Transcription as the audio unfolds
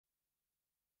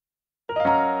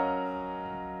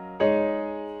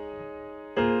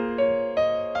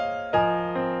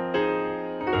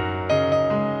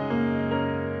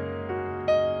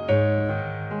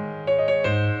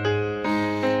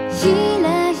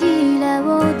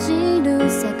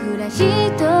一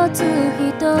つ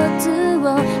一つを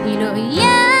拾い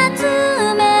集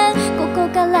め、ここ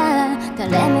から誰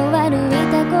も歩い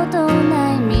たことな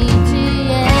い道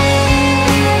へ。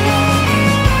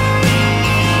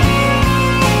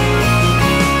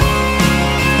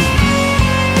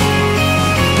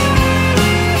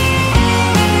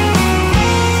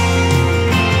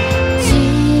地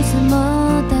図も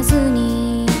たず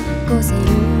に五線譜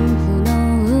の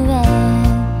上、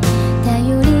頼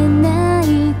りない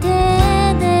手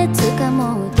で掴も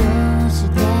うとし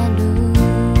てる。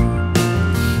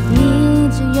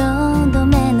24度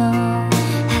目の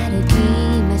春来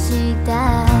ました。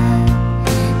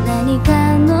何か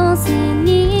のせい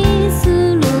にす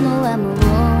るのはも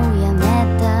うやめ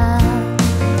た。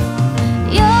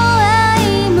弱い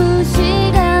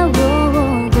虫が大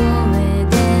声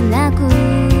で鳴く。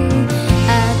私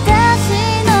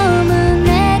の胸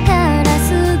からす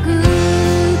ぐ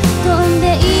飛んで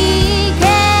いけ。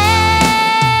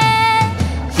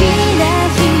ひら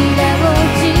ひら落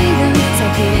ちる桜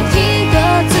一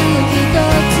つ一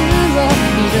つを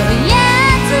拾い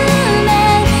集め、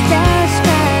確か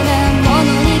なもの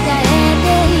に変えて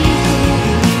いく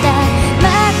んだ。ま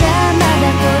だまだ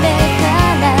これか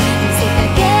ら見せか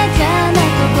けじゃな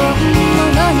く本物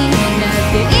になっ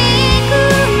ていく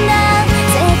んだ。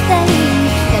絶対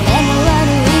誰も歩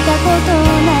いたこと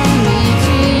ない道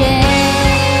へ。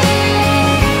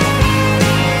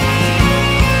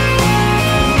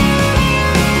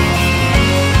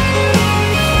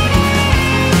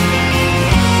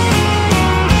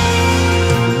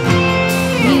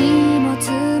荷物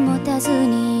持たず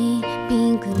にピ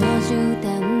ンクの絨毯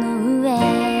の上、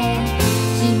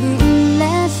自分ら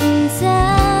しさ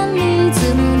リズ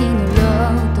ムに乗ろ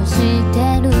うとして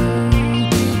る。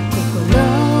心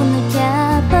のキャ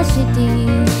パシティ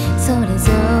それ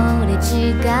ぞれ違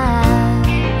う。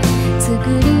作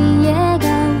り